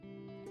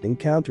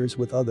Encounters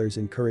with others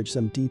encourage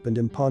some deep and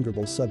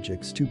imponderable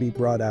subjects to be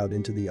brought out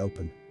into the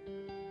open.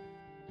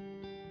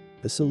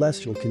 The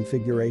celestial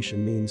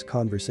configuration means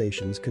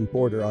conversations can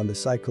border on the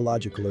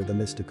psychological or the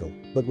mystical,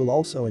 but will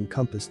also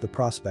encompass the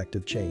prospect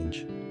of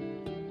change.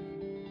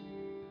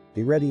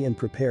 Be ready and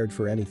prepared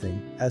for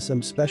anything, as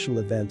some special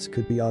events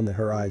could be on the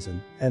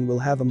horizon and will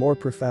have a more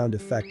profound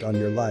effect on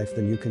your life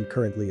than you can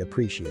currently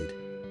appreciate.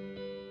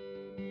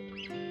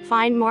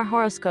 Find more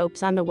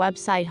horoscopes on the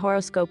website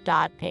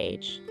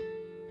horoscope.page.